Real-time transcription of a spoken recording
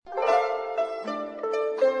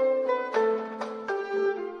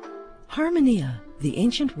Harmonia, the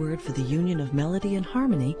ancient word for the union of melody and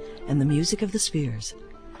harmony and the music of the spheres.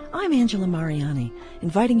 I'm Angela Mariani,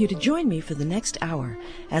 inviting you to join me for the next hour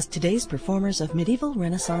as today's performers of medieval,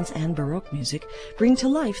 Renaissance, and Baroque music bring to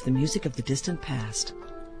life the music of the distant past.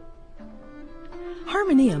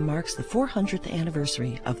 Harmonia marks the 400th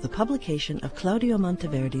anniversary of the publication of Claudio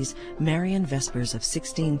Monteverdi's Marian Vespers of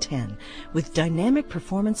 1610, with dynamic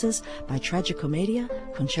performances by Tragicomedia,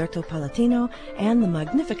 Concerto Palatino, and the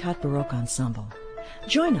Magnificat Baroque Ensemble.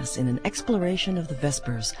 Join us in an exploration of the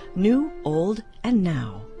Vespers, new, old, and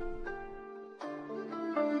now.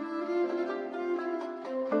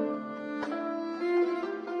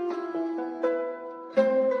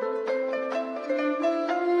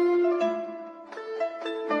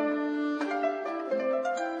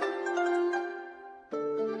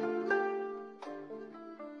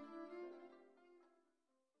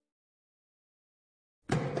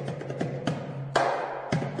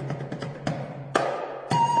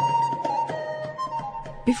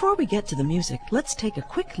 Before we get to the music, let's take a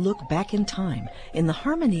quick look back in time in the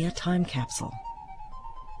Harmonia time capsule.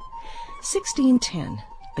 1610,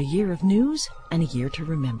 a year of news and a year to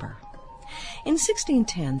remember. In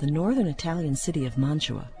 1610, the northern Italian city of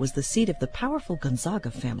Mantua was the seat of the powerful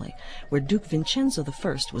Gonzaga family, where Duke Vincenzo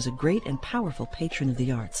I was a great and powerful patron of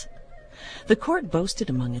the arts. The court boasted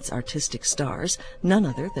among its artistic stars none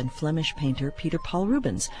other than Flemish painter Peter Paul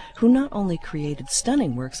Rubens, who not only created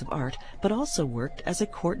stunning works of art, but also worked as a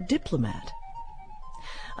court diplomat.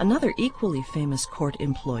 Another equally famous court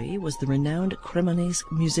employee was the renowned Cremonese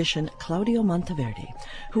musician Claudio Monteverdi,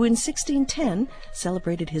 who in 1610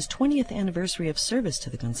 celebrated his 20th anniversary of service to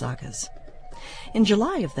the Gonzagas. In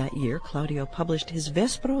July of that year, Claudio published his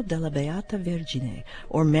Vespro della Beata Vergine,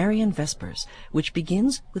 or Marian Vespers, which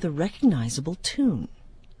begins with a recognizable tune.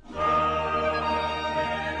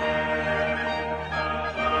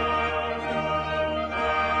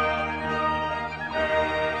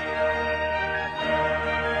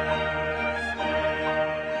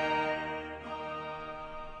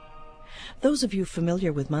 Those of you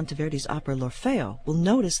familiar with Monteverdi's opera L'Orfeo will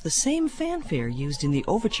notice the same fanfare used in the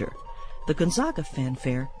overture. The Gonzaga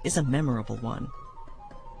fanfare is a memorable one.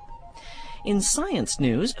 In science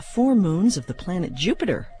news, 4 moons of the planet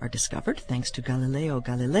Jupiter are discovered thanks to Galileo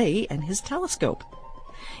Galilei and his telescope.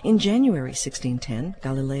 In January 1610,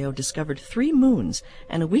 Galileo discovered 3 moons,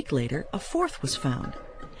 and a week later a 4th was found.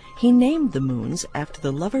 He named the moons after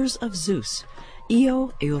the lovers of Zeus,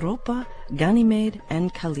 Io, Europa, Ganymede,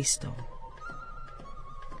 and Callisto.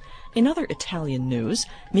 In other Italian news,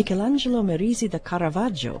 Michelangelo Merisi da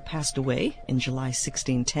Caravaggio passed away in July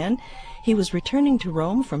 1610. He was returning to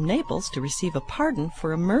Rome from Naples to receive a pardon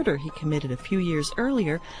for a murder he committed a few years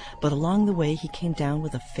earlier, but along the way he came down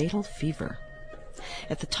with a fatal fever.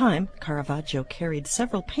 At the time, Caravaggio carried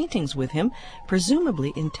several paintings with him,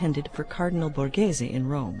 presumably intended for Cardinal Borghese in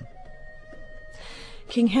Rome.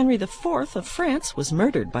 King Henry IV of France was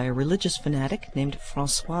murdered by a religious fanatic named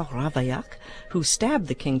François Ravaillac, who stabbed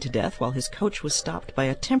the king to death while his coach was stopped by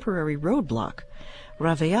a temporary roadblock.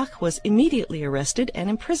 Ravaillac was immediately arrested and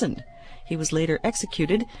imprisoned. He was later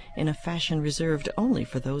executed in a fashion reserved only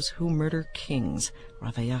for those who murder kings.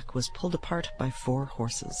 Ravaillac was pulled apart by 4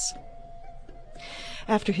 horses.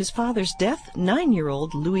 After his father's death,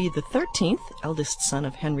 9-year-old Louis XIII, eldest son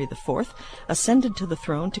of Henry IV, ascended to the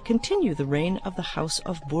throne to continue the reign of the House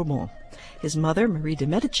of Bourbon. His mother, Marie de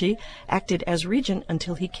Medici, acted as regent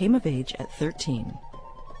until he came of age at 13.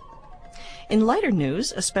 In lighter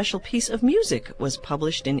news, a special piece of music was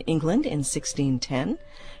published in England in 1610.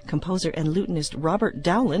 Composer and lutenist Robert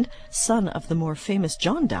Dowland, son of the more famous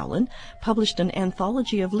John Dowland, published an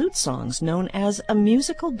anthology of lute songs known as A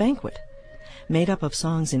Musical Banquet. Made up of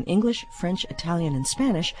songs in English, French, Italian, and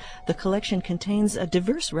Spanish, the collection contains a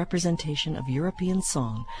diverse representation of European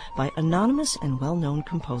song by anonymous and well-known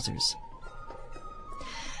composers.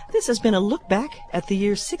 This has been a look back at the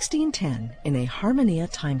year 1610 in a Harmonia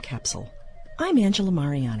time capsule. I'm Angela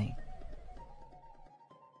Mariani.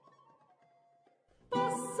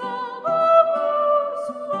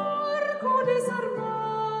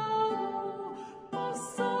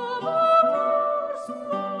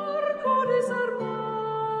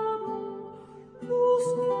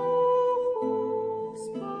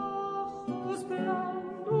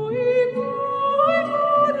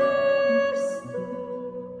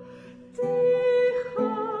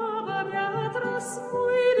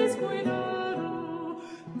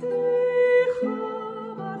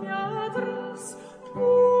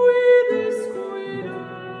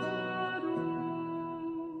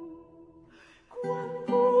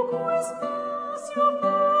 Spazio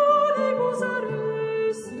volevo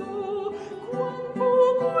usare sto, quanto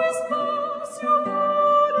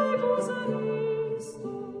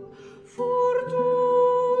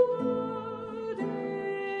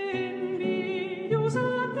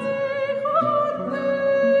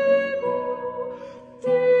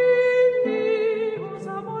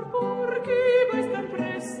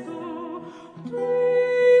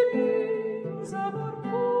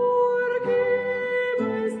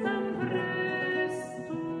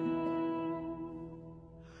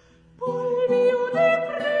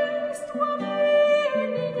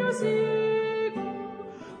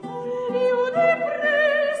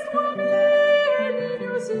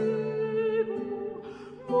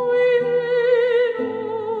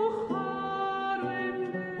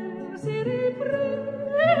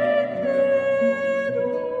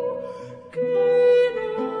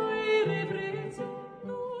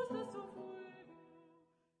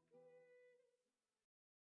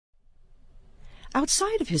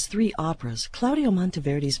Outside of his 3 operas, Claudio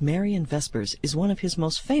Monteverdi's Marian Vespers is one of his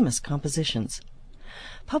most famous compositions.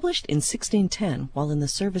 Published in 1610 while in the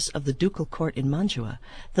service of the ducal court in Mantua,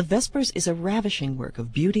 the Vespers is a ravishing work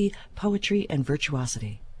of beauty, poetry, and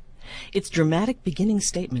virtuosity. Its dramatic beginning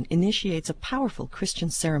statement initiates a powerful Christian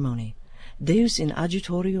ceremony. Deus in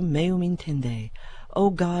adjutorium meum intende. O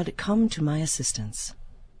God, come to my assistance.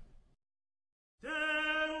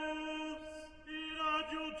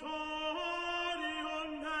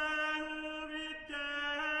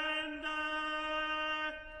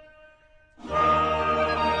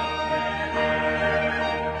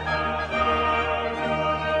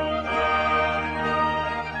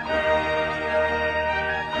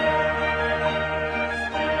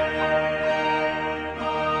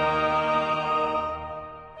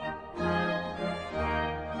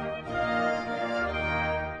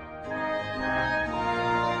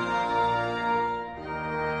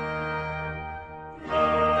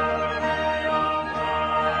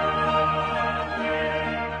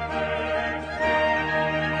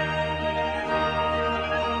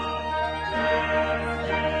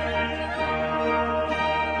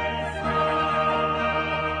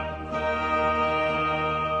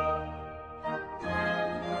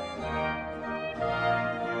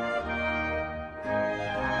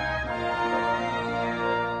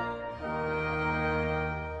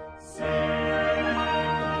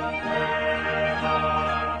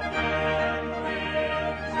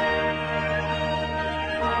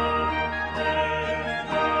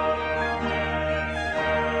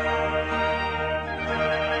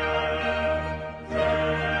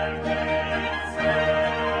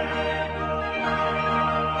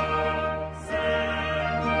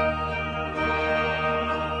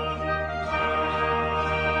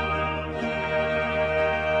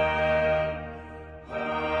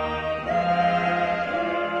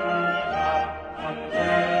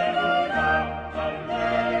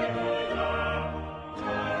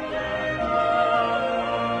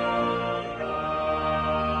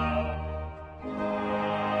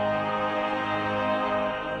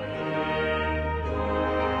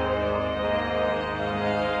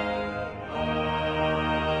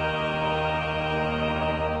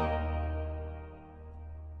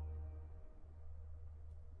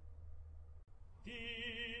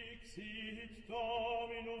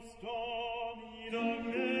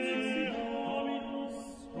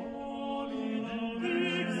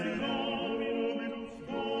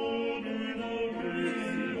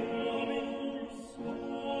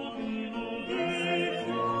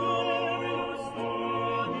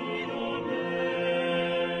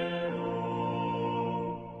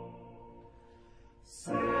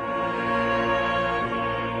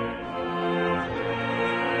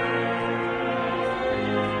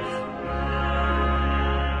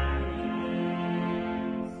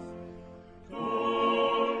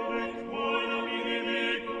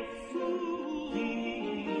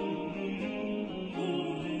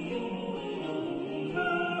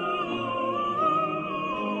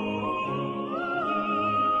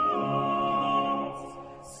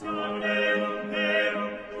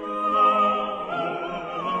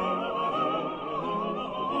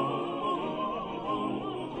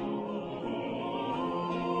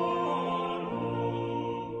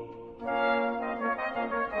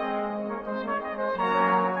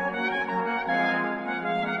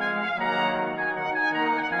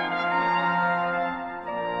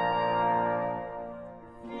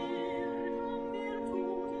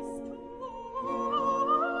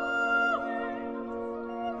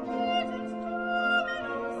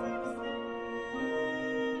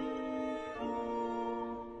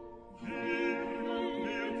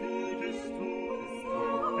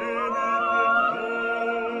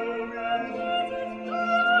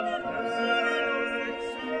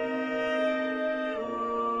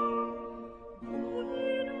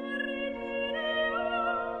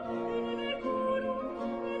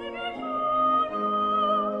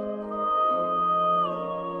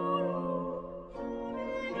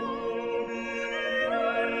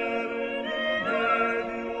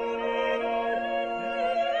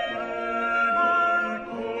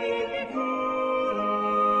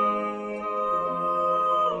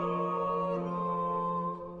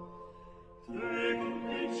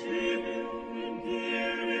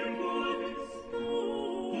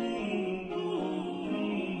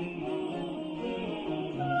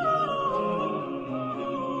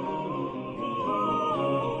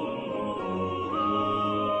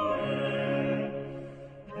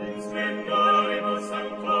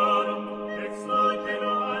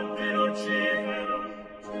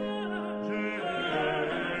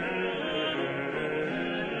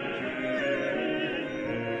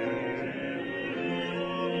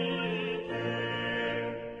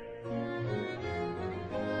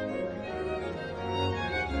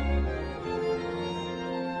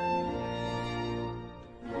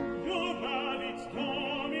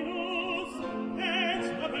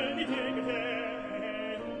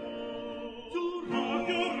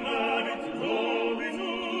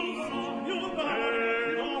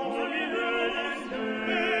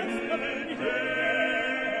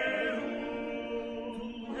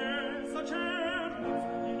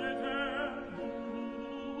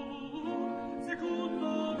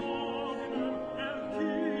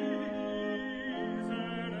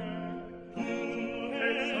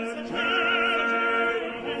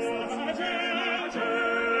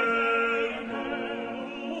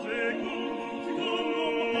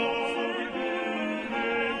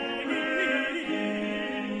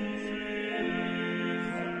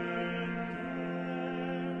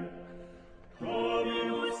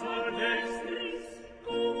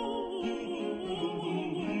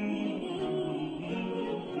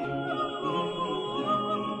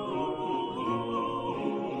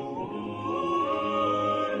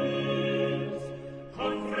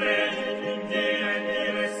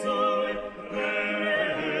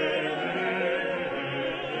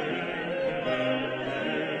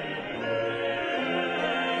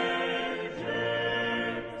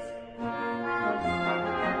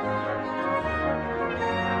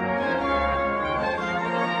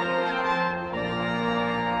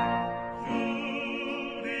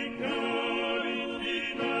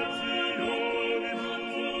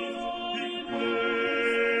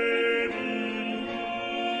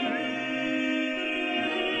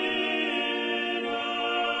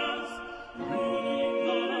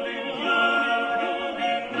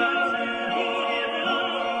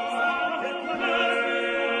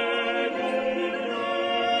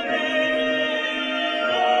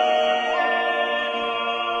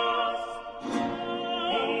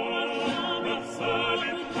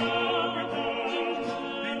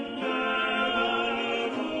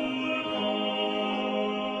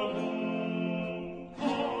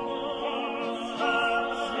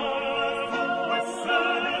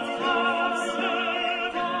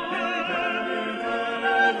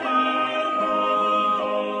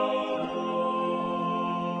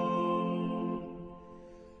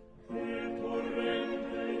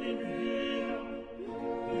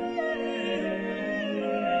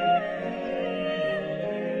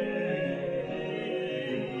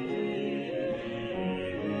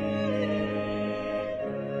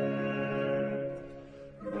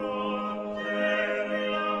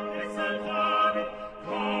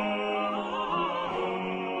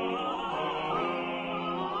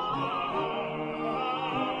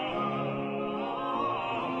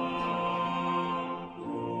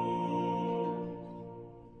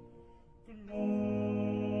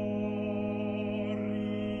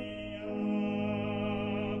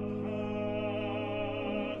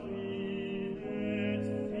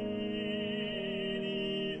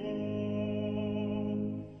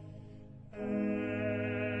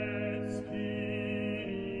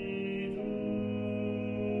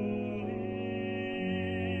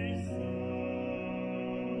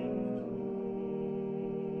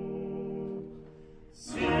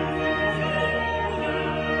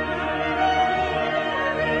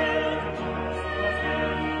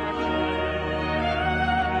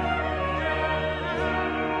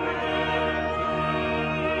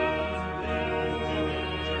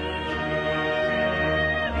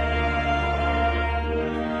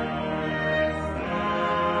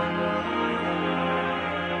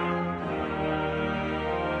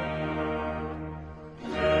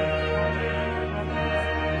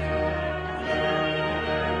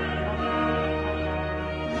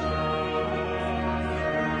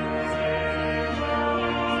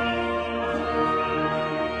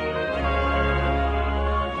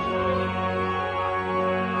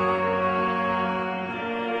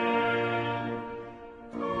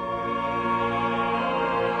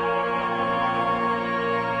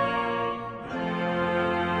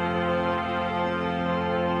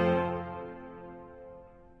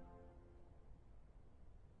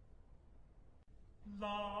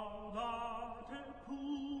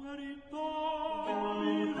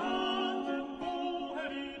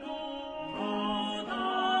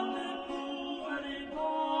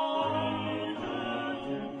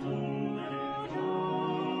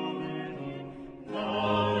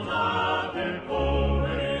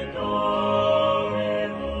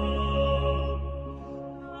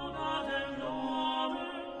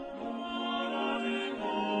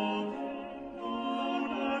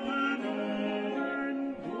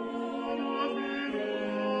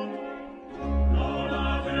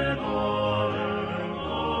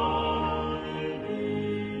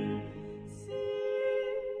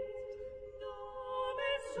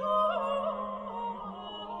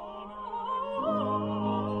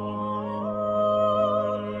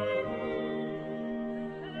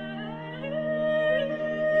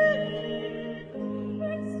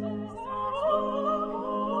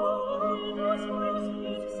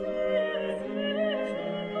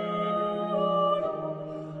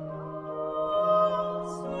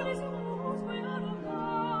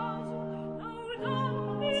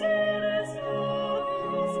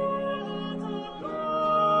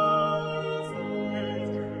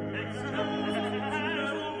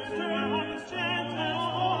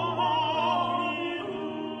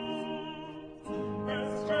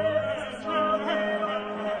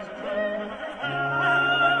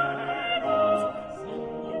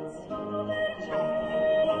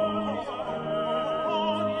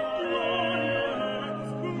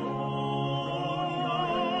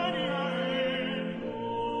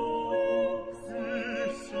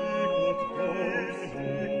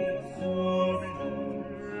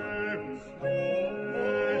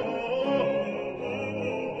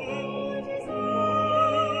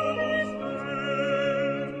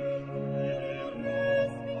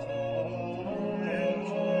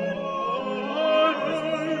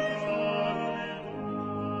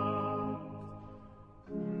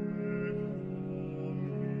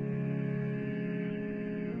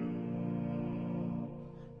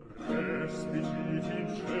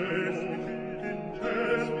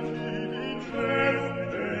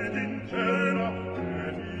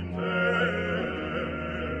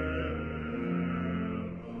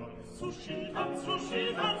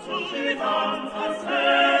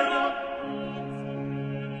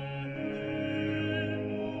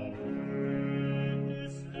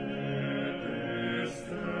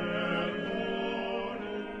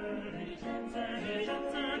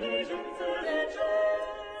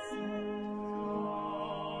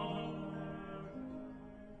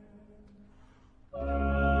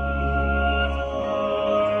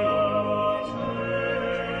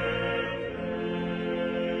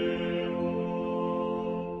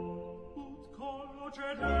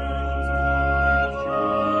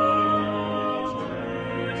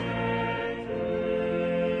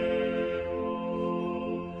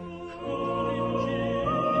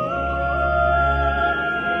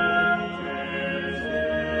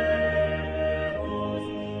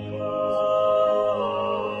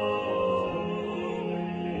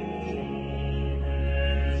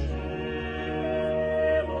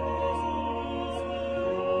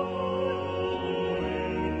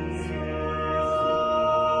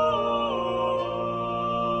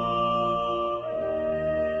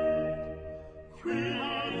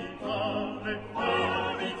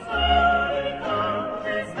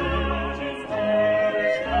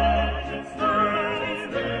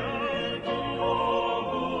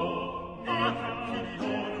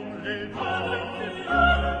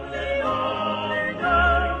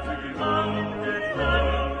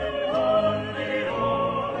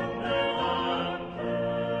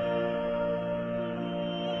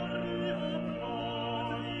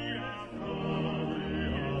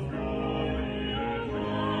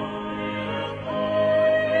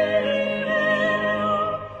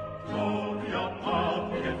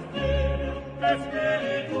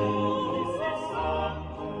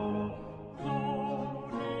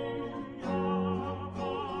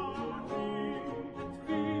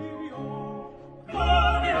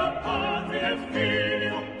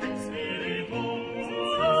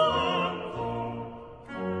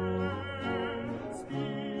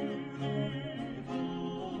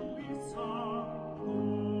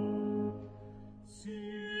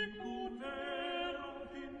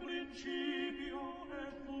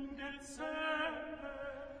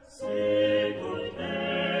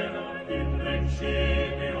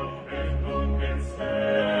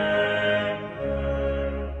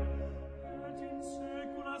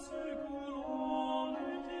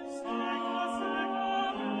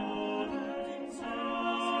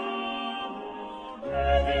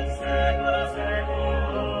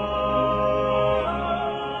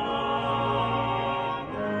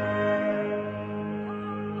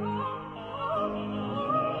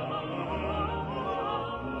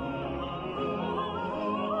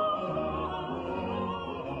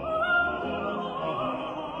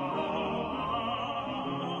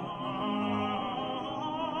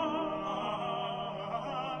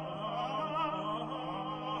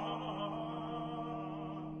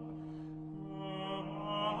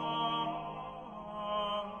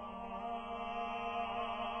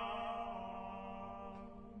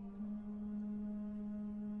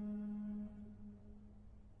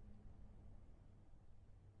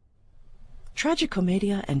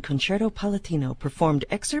 Tragicomedia and Concerto Palatino performed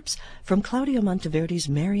excerpts from Claudio Monteverdi's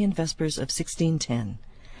Marian Vespers of 1610.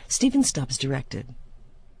 Stephen Stubbs directed.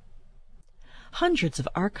 Hundreds of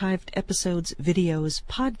archived episodes, videos,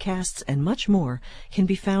 podcasts, and much more can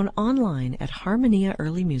be found online at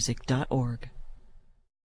harmoniaearlymusic.org.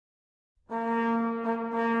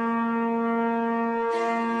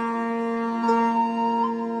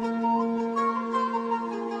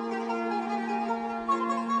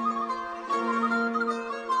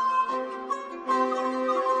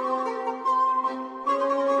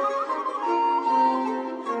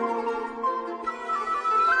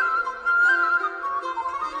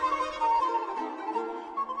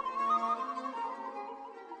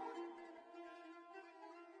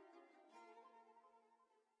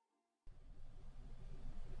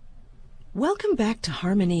 Welcome back to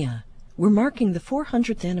Harmonia. We're marking the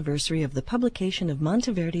 400th anniversary of the publication of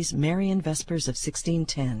Monteverdi's Marian Vespers of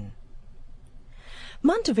 1610.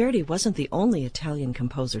 Monteverdi wasn't the only Italian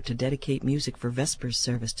composer to dedicate music for Vespers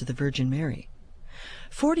service to the Virgin Mary.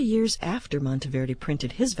 40 years after Monteverdi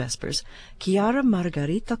printed his Vespers, Chiara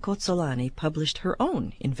Margherita Cozzolani published her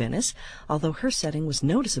own in Venice, although her setting was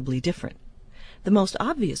noticeably different. The most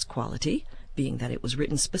obvious quality being that it was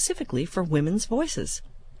written specifically for women's voices.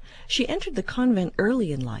 She entered the convent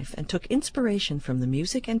early in life and took inspiration from the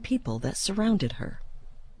music and people that surrounded her.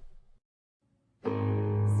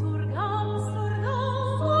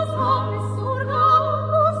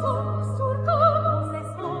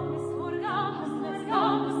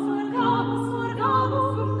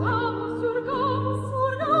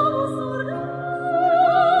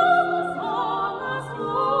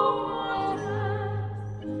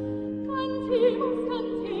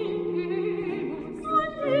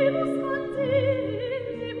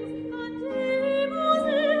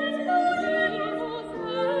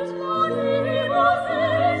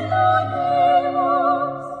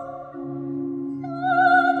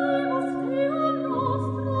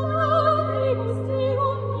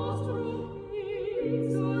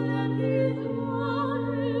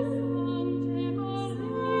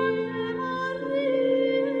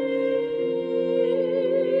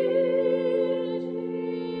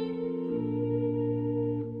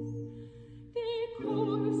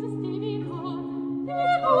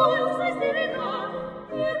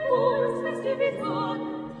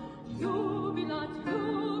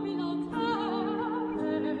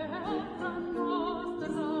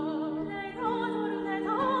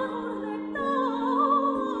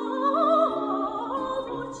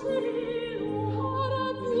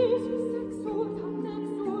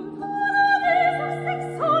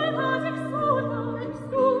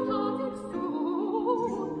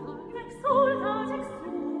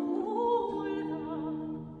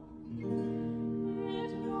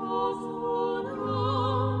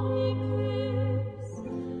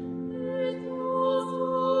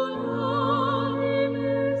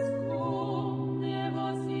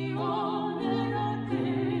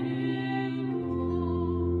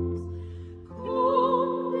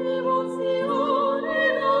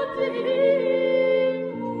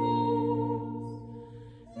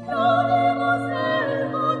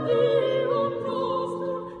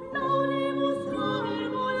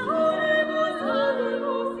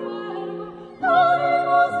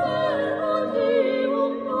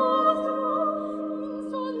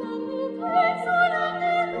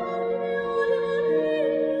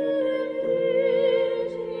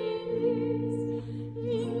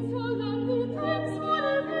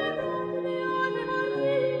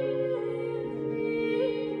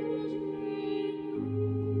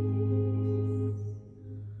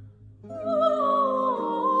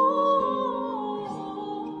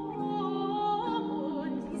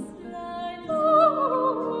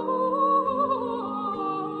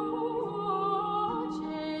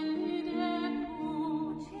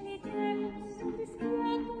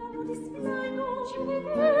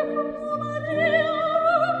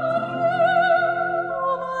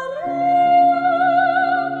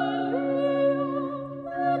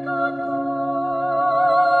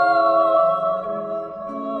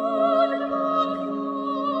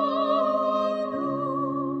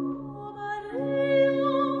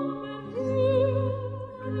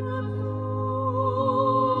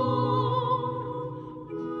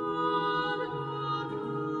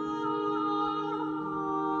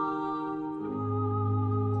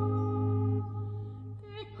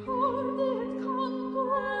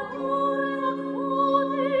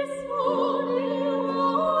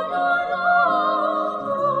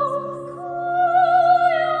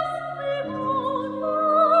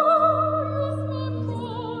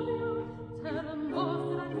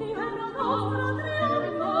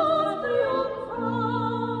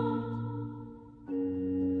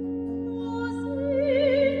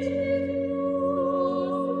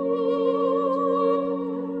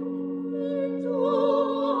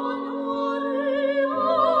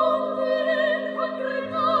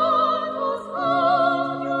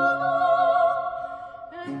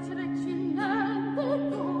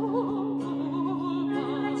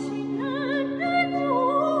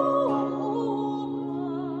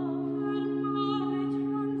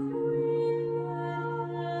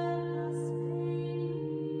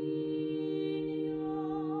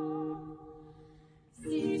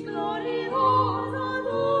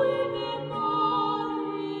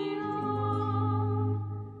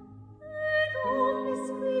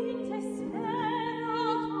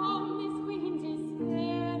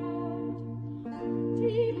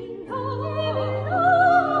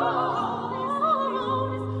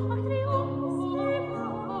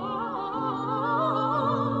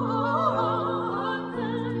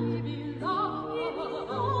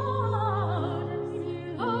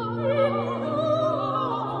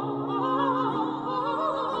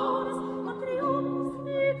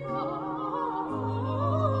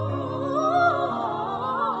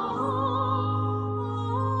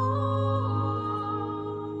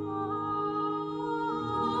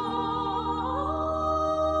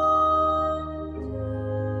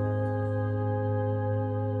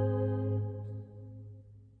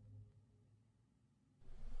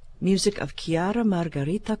 music of Chiara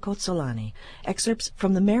Margherita Cozzolani. Excerpts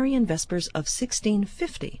from the Marian Vespers of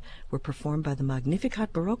 1650 were performed by the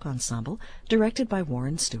Magnificat Baroque Ensemble, directed by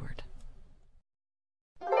Warren Stewart.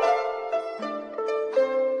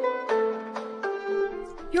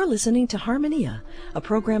 You're listening to Harmonia, a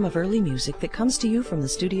program of early music that comes to you from the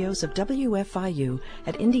studios of WFIU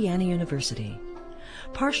at Indiana University.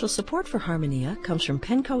 Partial support for Harmonia comes from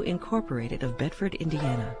Penco Incorporated of Bedford,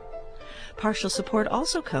 Indiana. Partial support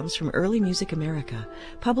also comes from Early Music America,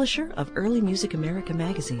 publisher of Early Music America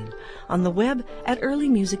magazine, on the web at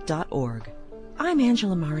earlymusic.org. I'm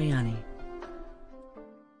Angela Mariani.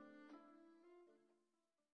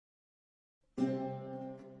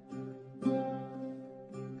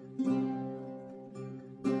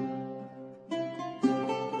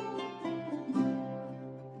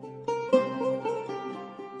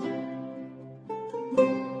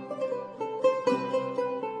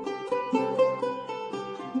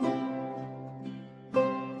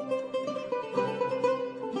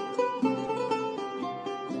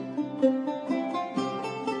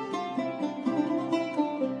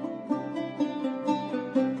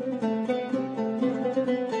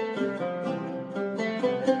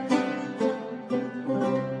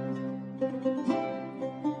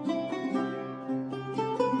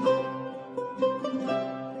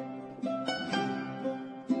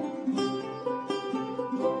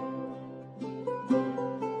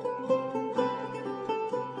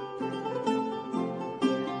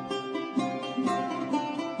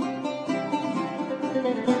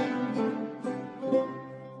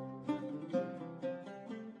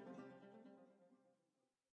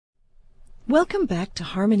 Welcome back to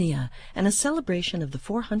Harmonia, and a celebration of the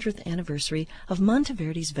 400th anniversary of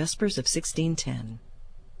Monteverdi's Vespers of 1610.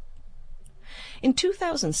 In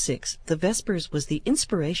 2006, the Vespers was the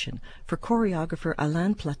inspiration for choreographer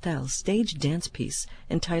Alain Platel's stage dance piece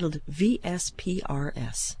entitled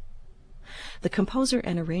VSPRS. The composer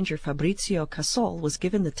and arranger Fabrizio Casol was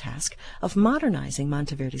given the task of modernizing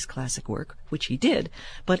Monteverdi's classic work, which he did,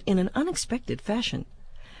 but in an unexpected fashion.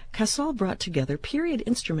 Casol brought together period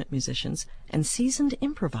instrument musicians and seasoned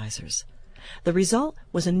improvisers. The result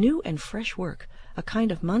was a new and fresh work, a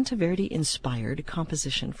kind of Monteverdi-inspired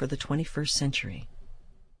composition for the 21st century.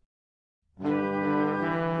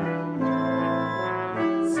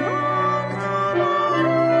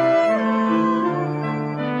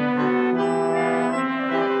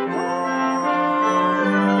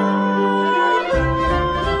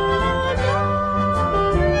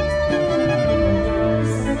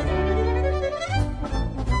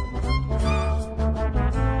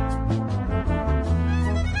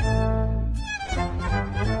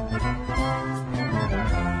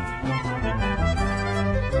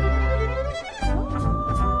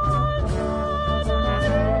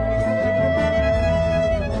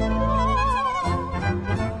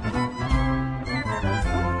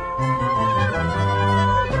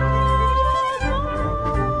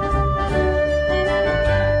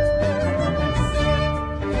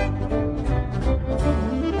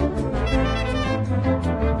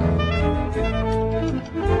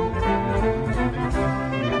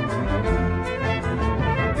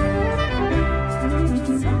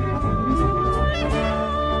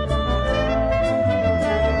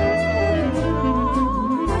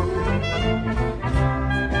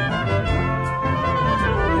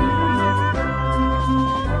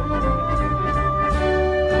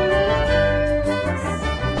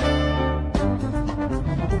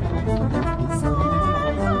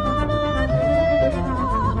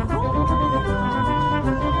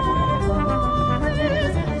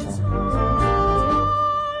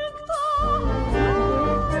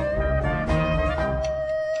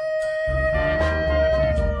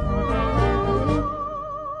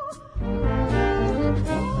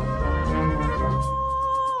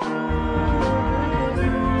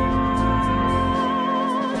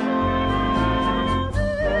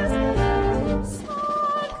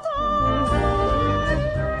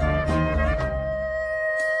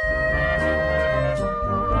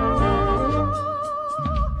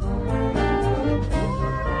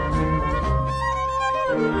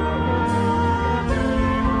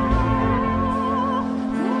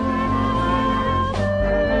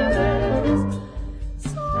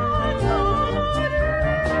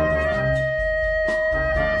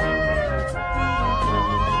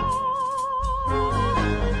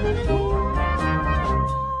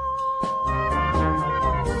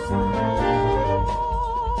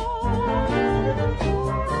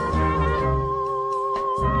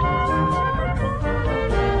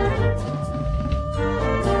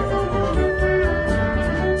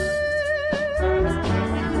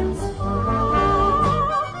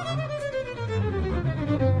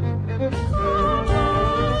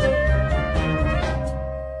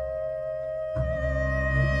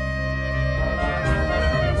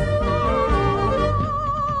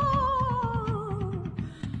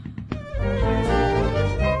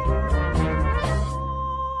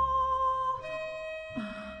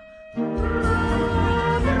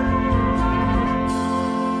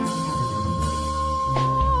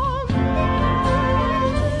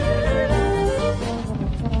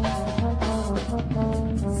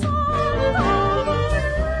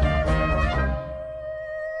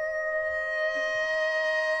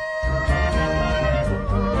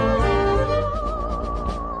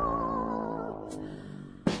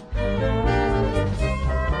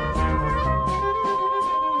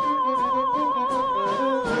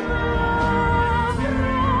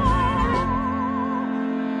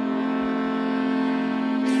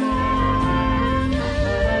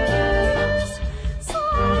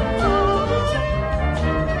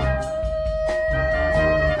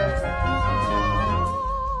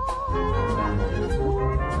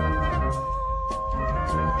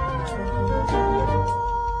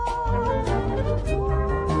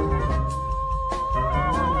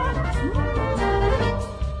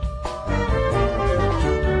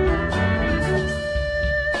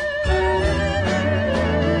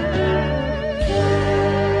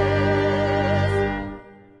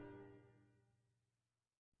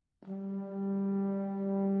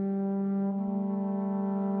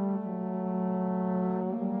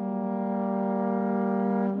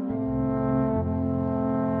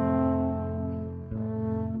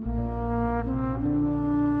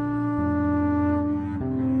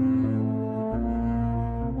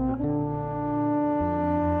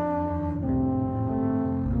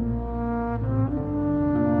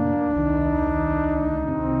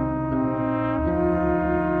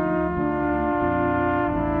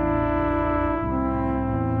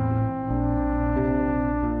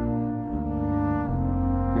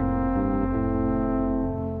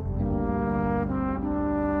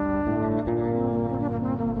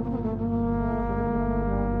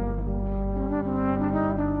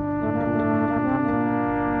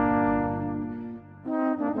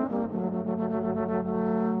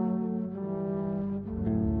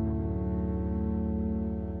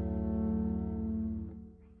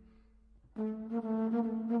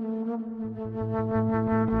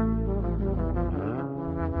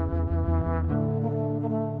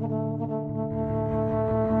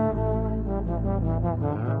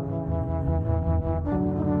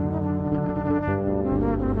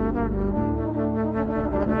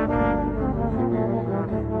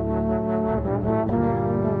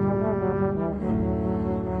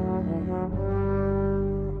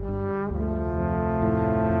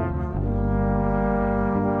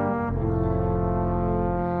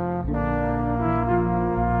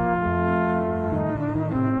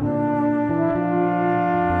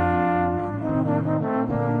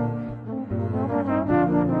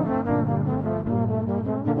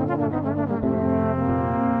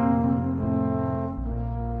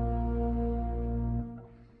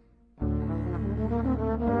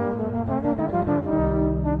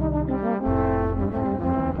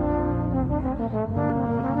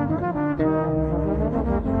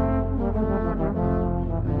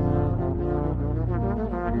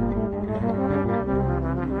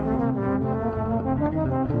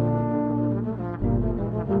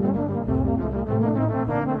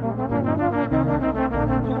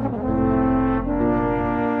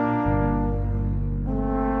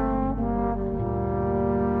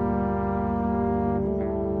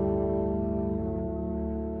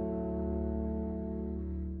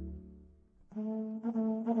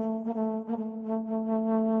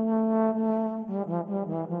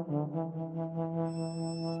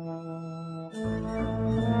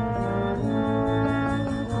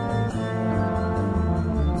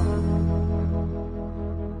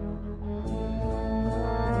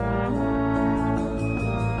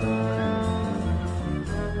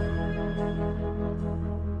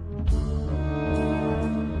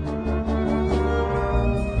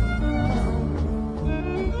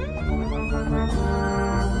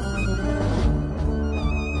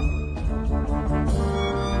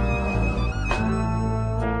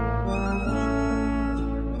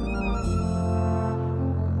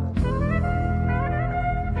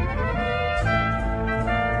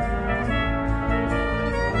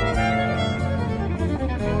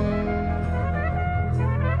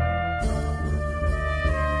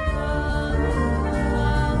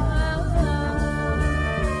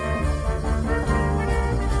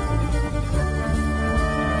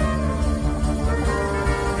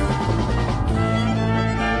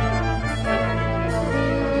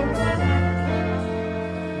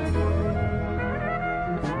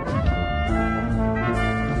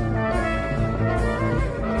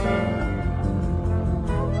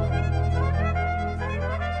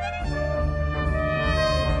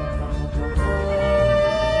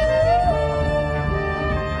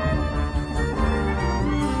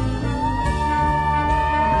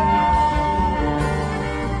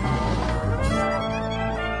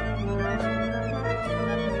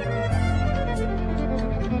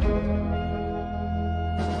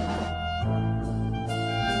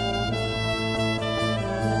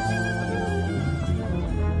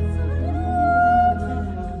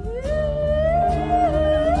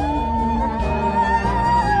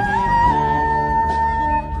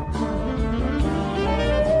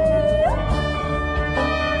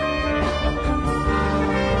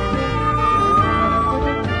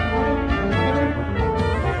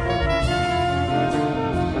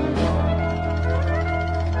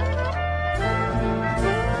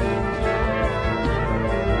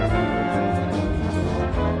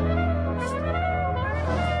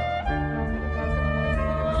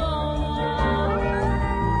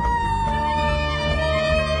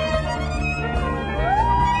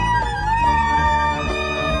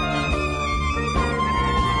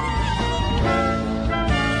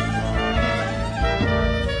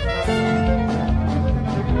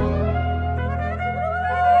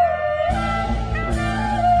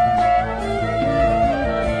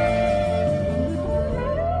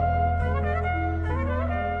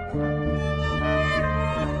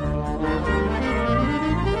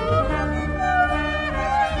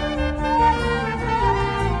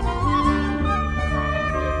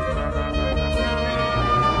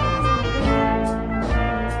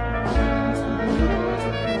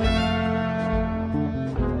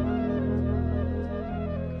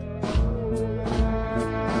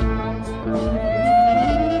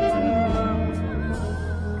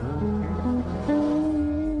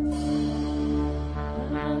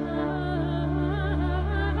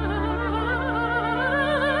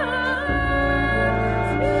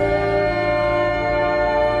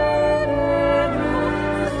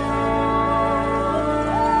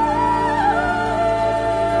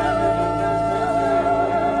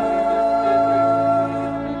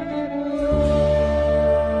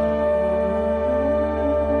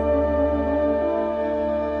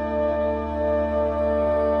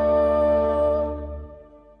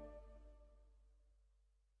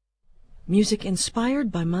 Music inspired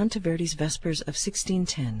by Monteverdi's Vespers of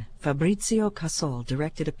 1610, Fabrizio Casal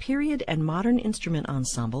directed a period and modern instrument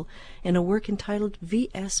ensemble in a work entitled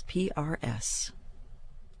VSPRS.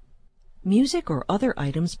 Music or other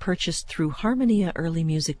items purchased through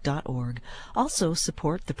harmoniaearlymusic.org also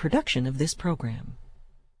support the production of this program.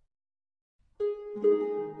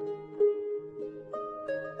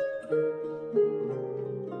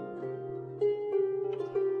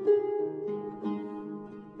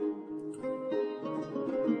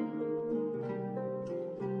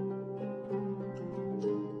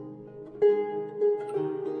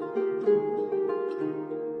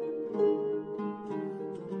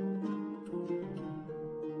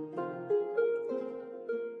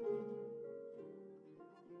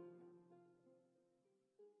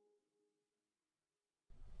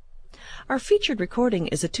 Our featured recording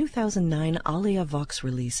is a 2009 Alia Vox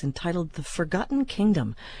release entitled The Forgotten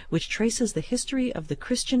Kingdom, which traces the history of the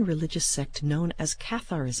Christian religious sect known as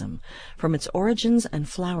Catharism, from its origins and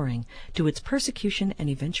flowering to its persecution and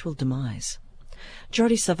eventual demise.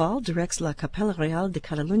 Jordi Savall directs La Capella Real de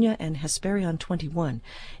Catalunya and Hesperion 21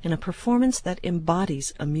 in a performance that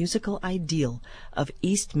embodies a musical ideal of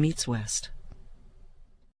East meets West.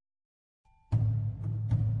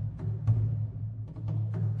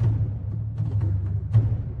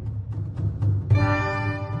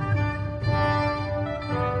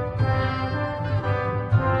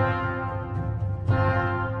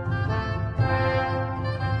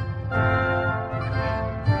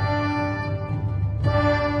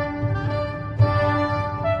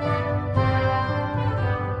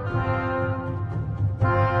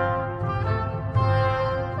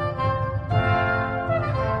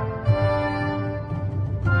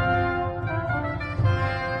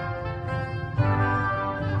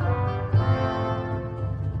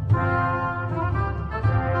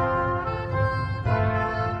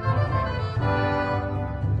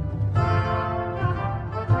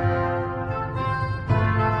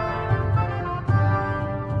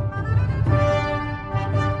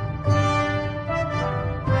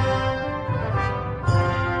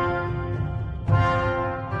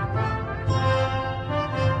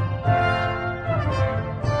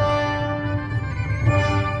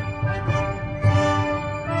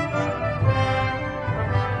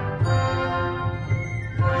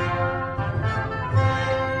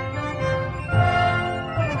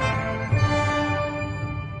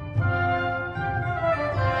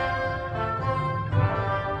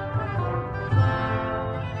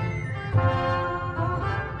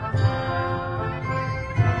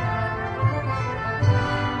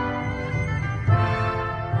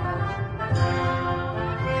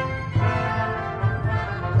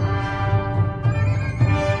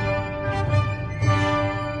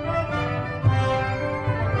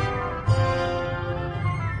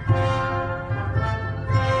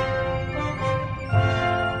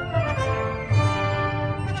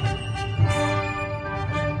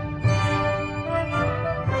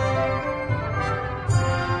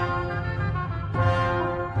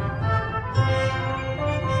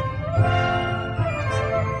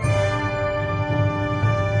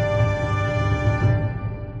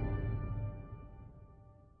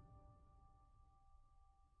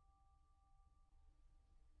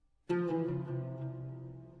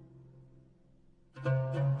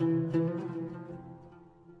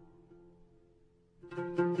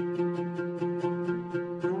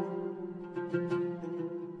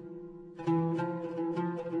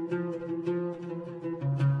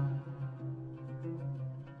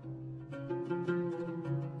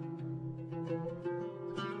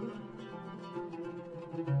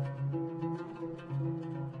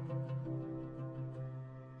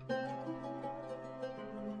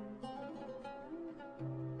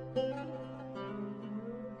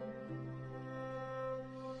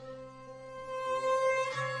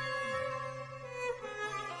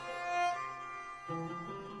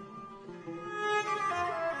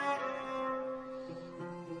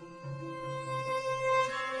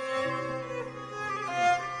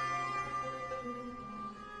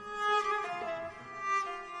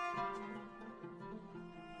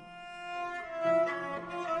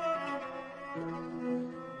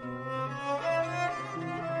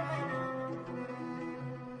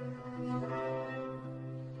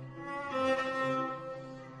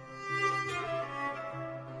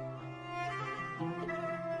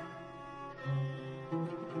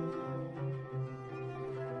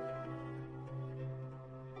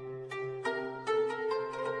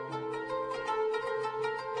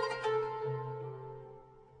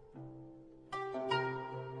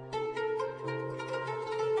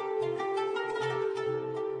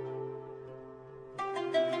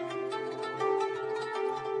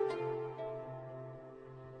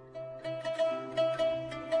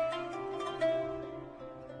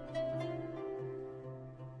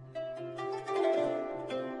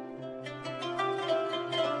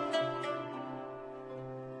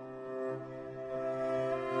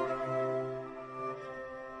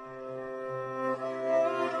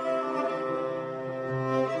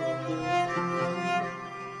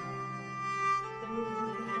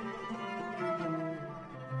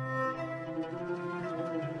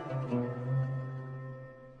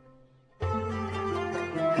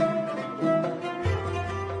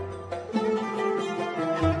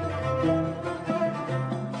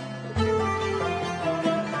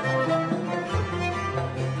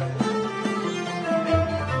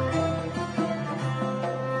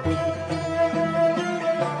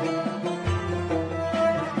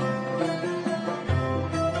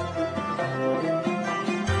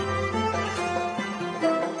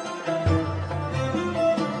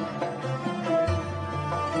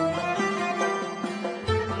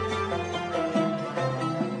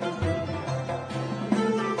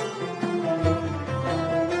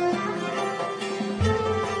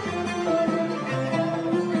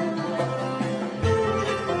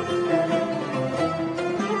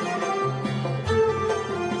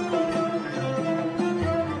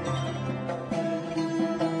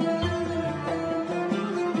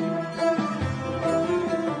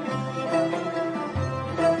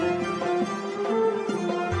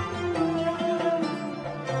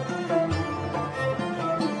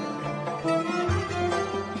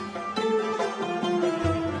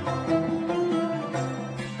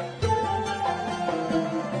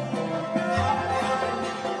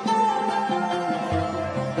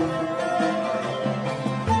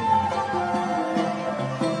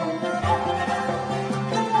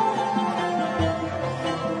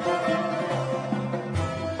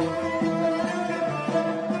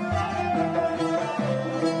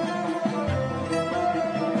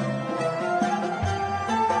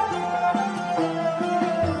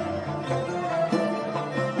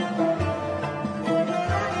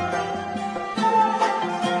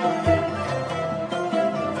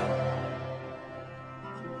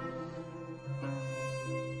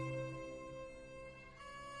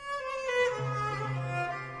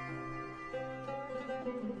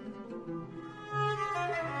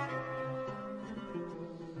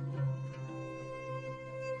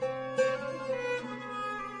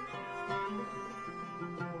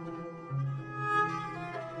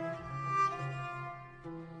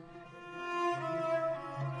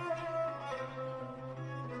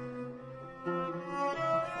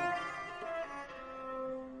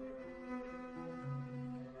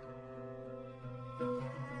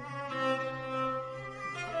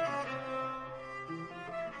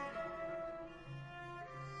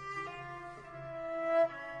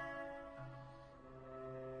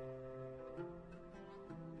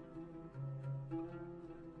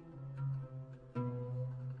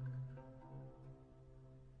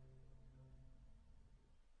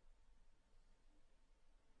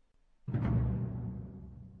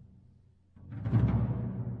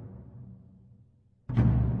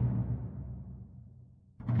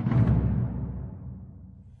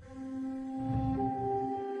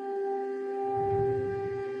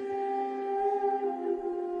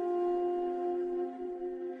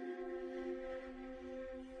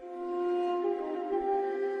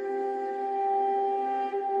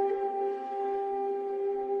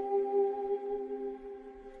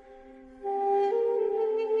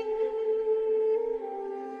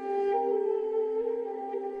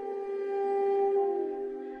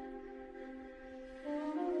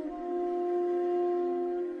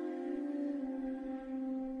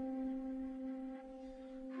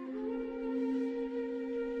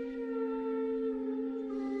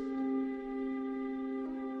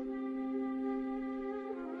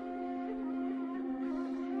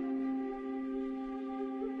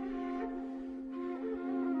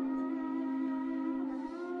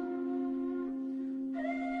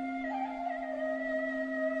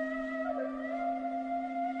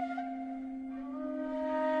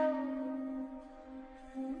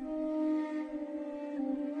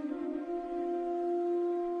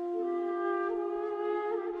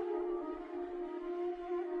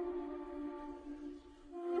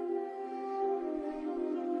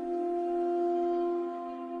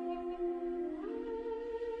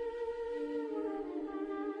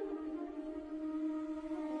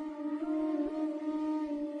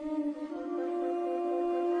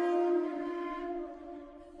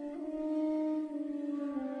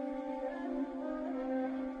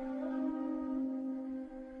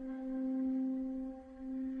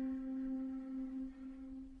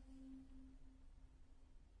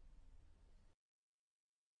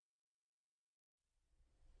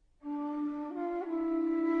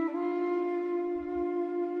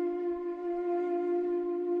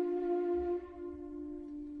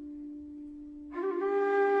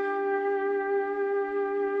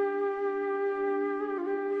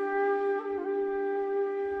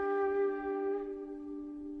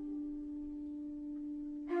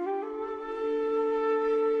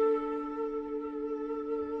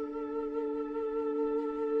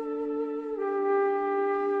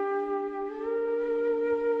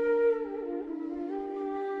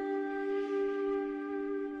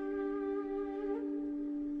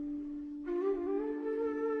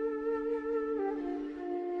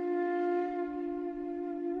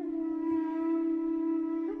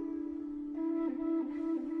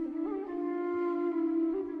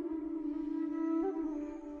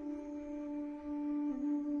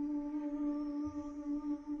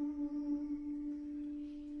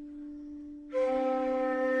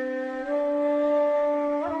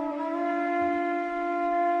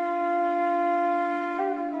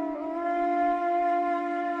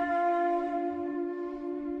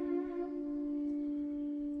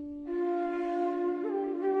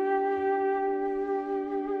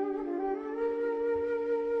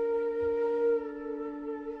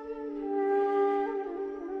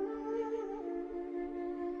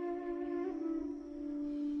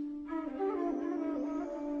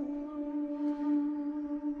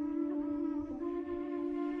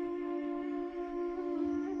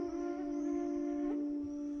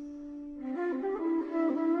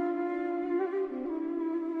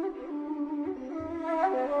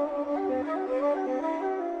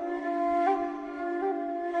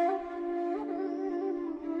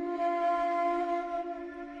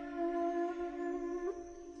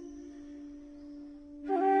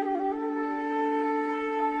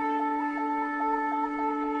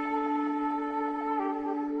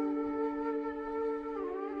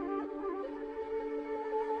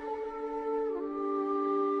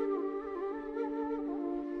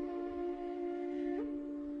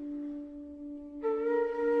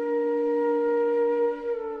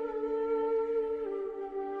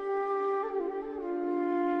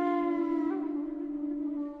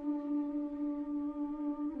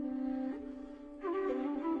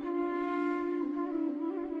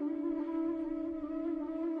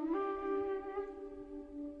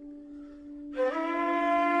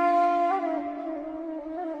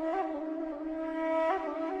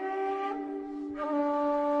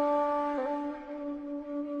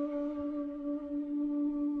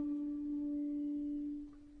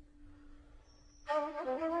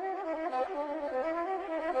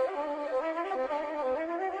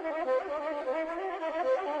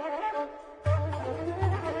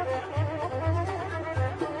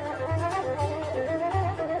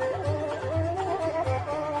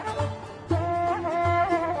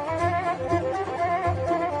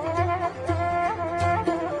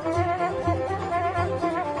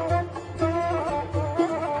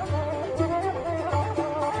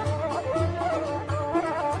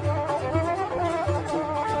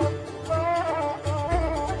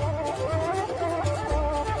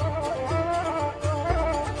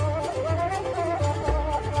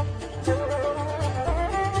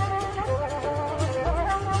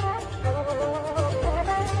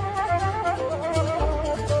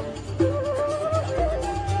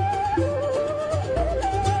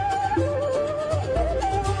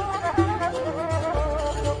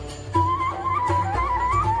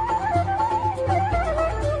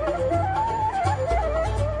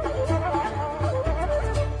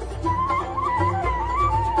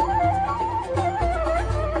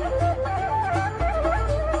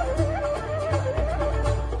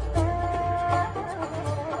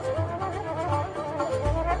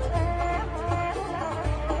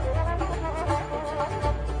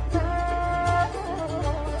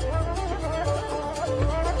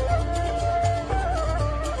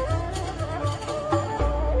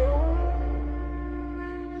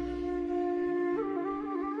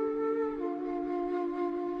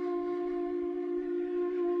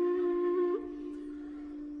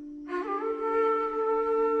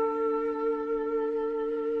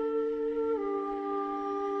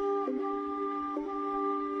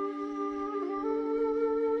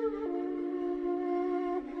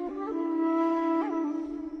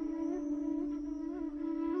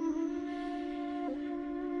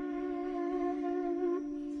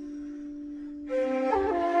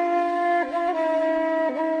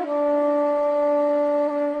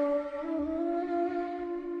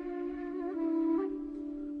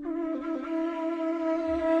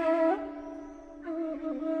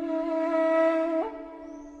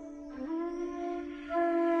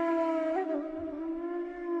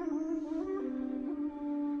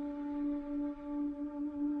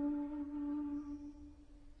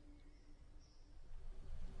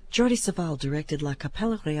 Jordi Savall directed La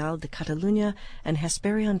Capella Real de Catalunya and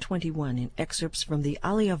Hesperion 21 in excerpts from the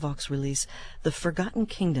Alia Vox release, The Forgotten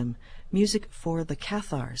Kingdom, Music for the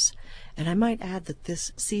Cathars. And I might add that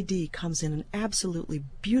this CD comes in an absolutely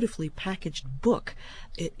beautifully packaged book.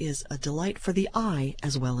 It is a delight for the eye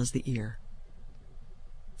as well as the ear.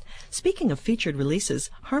 Speaking of featured releases,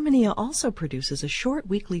 Harmonia also produces a short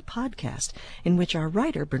weekly podcast in which our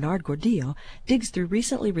writer, Bernard Gordillo, digs through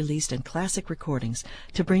recently released and classic recordings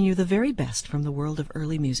to bring you the very best from the world of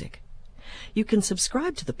early music. You can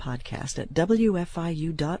subscribe to the podcast at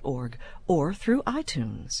wfiu.org or through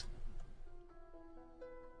iTunes.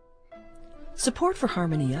 Support for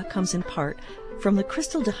Harmonia comes in part from the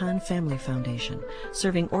Crystal DeHaan Family Foundation,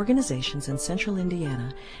 serving organizations in central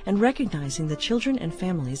Indiana and recognizing the children and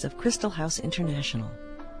families of Crystal House International.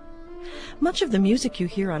 Much of the music you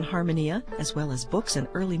hear on Harmonia, as well as books and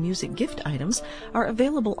early music gift items, are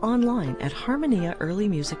available online at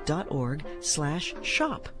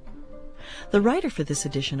harmoniaearlymusic.org/shop. The writer for this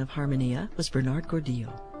edition of Harmonia was Bernard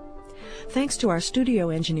Gordillo. Thanks to our studio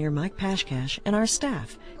engineer Mike Pashkash and our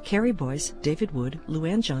staff, Carrie Boyce, David Wood,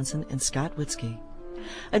 Luann Johnson, and Scott Witzke.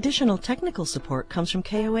 Additional technical support comes from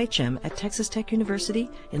KOHM at Texas Tech University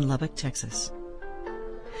in Lubbock, Texas.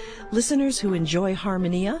 Listeners who enjoy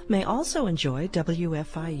Harmonia may also enjoy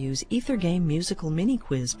WFIU's Ether Game Musical Mini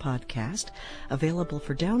Quiz podcast, available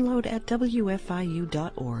for download at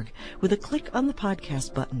wfiu.org with a click on the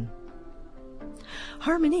podcast button.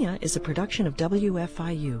 Harmonia is a production of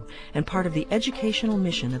WFIU and part of the educational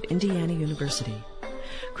mission of Indiana University.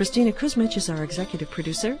 Christina Kuzmich is our executive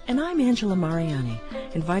producer, and I'm Angela Mariani,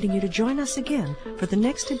 inviting you to join us again for the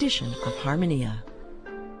next edition of Harmonia.